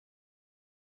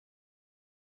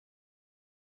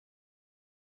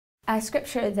A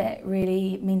scripture that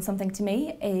really means something to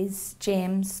me is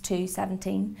James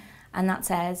 2:17, and that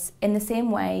says, "In the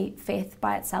same way, faith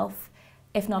by itself,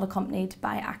 if not accompanied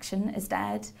by action, is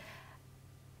dead."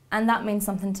 And that means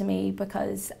something to me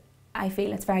because I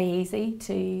feel it's very easy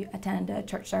to attend a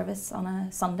church service on a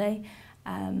Sunday,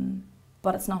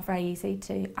 but it's not very easy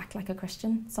to act like a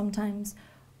Christian sometimes,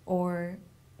 or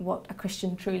what a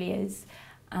Christian truly is.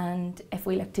 And if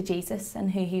we look to Jesus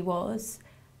and who he was,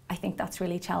 I think that's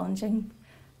really challenging.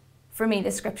 For me, the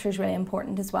scripture is really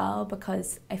important as well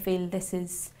because I feel this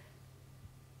is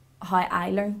how I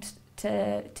learned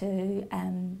to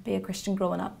be a Christian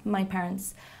growing up. My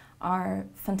parents are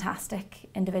fantastic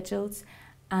individuals,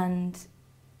 and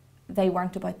they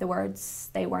weren't about the words,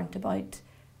 they weren't about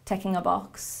ticking a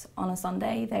box on a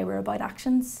Sunday, they were about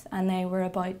actions, and they were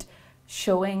about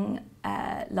showing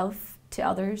love to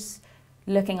others,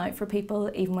 looking out for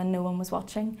people even when no one was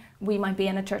watching. We might be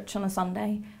in a church on a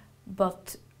Sunday,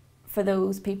 but for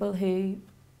those people who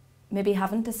maybe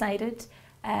haven't decided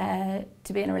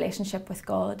to be in a relationship with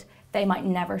God, they might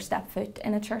never step foot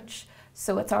in a church.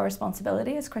 So it's our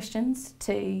responsibility as Christians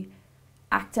to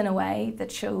act in a way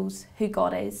that shows who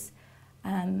God is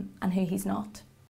and who he's not.